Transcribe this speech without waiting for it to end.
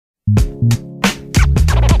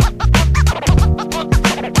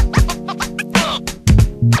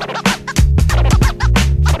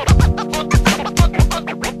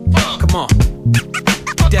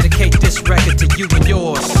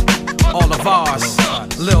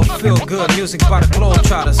stars. Lil feel good music by the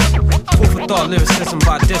Globetroddas. Food for thought lyricism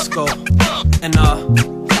by Disco. And I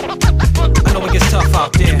know it gets tough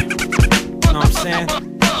out there. You know what I'm saying?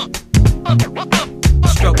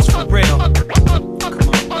 Struggles for real. Come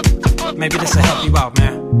on. Maybe this'll help you out,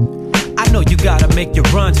 man. I know you gotta make your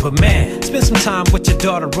runs, but man, spend some time with your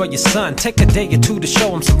daughter or your son. Take a day or two to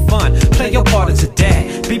show them some fun. Play your part as a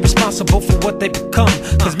dad. Be responsible for what they become.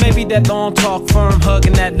 Cause maybe that long talk, firm hug,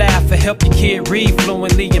 and that laugh will help your kid read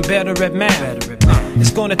fluently and better at math.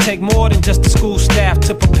 It's gonna take more than just the school staff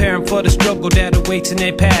to prepare them for the struggle that awaits in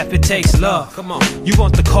their path. It takes love. Come on. You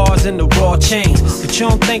want the cars and the raw chains, but you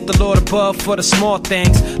don't thank the Lord above for the small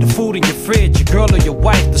things. The food in your fridge, your girl or your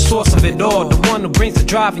wife, the source of it all, the one who brings the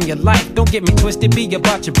drive in your life. Don't get me twisted, be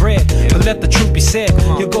about your bread, but let the truth be said.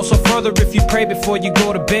 You'll go so further if you pray before you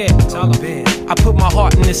go to bed. I put my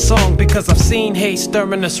heart in this song because I've seen hate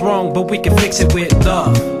stirring us wrong, but we can fix it with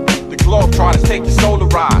love. The Globetroddas take your soul a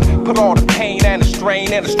ride. Put all the pain and the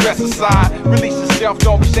strain and the stress aside. Release yourself,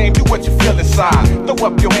 don't be ashamed, do what you feel inside. Throw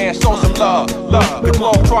up your hands, show some love. The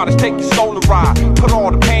Globetroddas take your soul a ride. Put all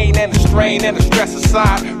the pain and the strain and the stress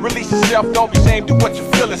aside. Release yourself, don't be ashamed, do what you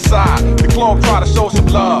feel inside. The Globetroddas show some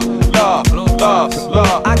love.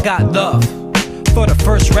 I got love for the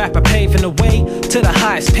first rapper paving the way to the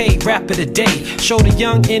highest paid rapper today. Show the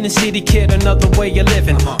young inner city kid another way of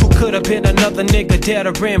living, who could have been another nigga dead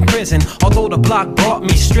or in prison. Although the block brought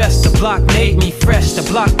me stress, the block made me fresh. The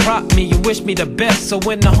block propped me and wished me the best. So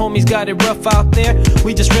when the homies got it rough out there,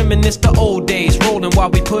 we just reminisce the old days, rolling while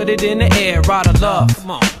we put it in the air out of love.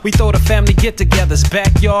 We throw the family get-togethers,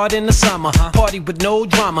 backyard in the summer, party with no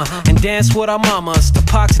drama, and dance with our mamas. The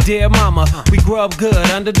Pac's dear mama, we grew up good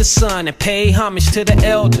under the sun and pay homage to the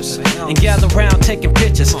elders, and gather round taking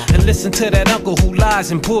pictures, and listen to that uncle who lies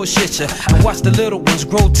and bullshit ya, and watch the little ones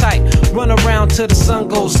grow tight, run around till the sun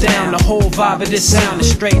goes down. The whole vibe of this sound is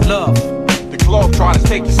straight love. The Globetroddas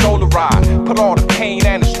take your soul a ride. Put all the pain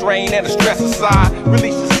and the strain and the stress aside.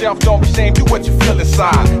 Release yourself, don't be ashamed, do what you feel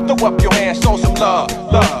inside. Throw up your hands, show some love.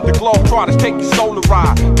 The Globetroddas take your soul a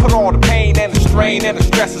ride. Put all the pain and the strain and the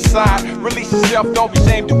stress aside. Release yourself, don't be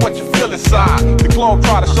ashamed, do what you feel inside. The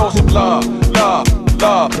Globetroddas show some love.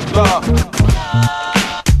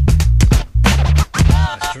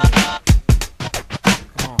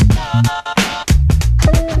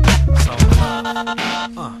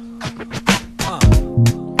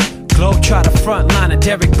 Globetrotter frontline of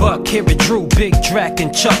Derek Buck, Kerry Drew, Big Drac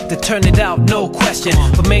and Chuck to turn it out, no question.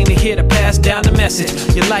 But mainly here to pass down the message.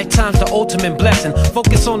 Your lifetime's the ultimate blessing.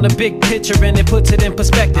 Focus on the big picture and it puts it in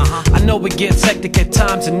perspective. I know it gets hectic at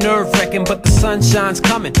times and nerve-wracking, but the sunshine's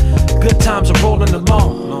coming. Good times are rolling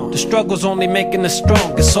along. The struggle's only making us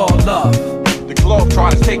strong. It's all love. The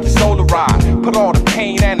Globetroddas take your soul a ride. Put all the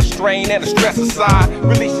pain and the strain and the stress aside.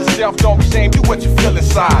 Release yourself, don't be ashamed, do what you feel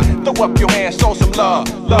inside. Throw up your hands, show some love.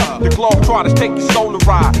 The Globetroddas take your soul a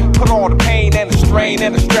ride. Put all the pain and the strain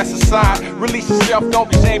and the stress aside. Release yourself, don't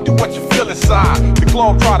be ashamed, do what you feel inside. The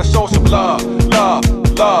Globetroddas show some love.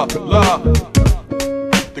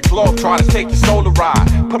 The Globetroddas take your soul a ride.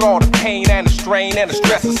 Put all the pain and the strain and the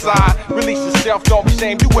stress aside. Release yourself, don't be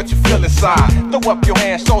ashamed, do what you feel inside. Throw up your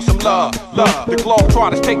hands, show some love. The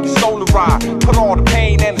Globetroddas take your soul a ride. Put all the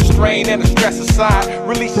pain and the strain and the stress aside.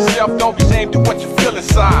 Release yourself, don't be ashamed, do what you feel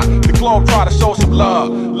inside. The Globetroddas show some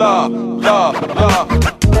love.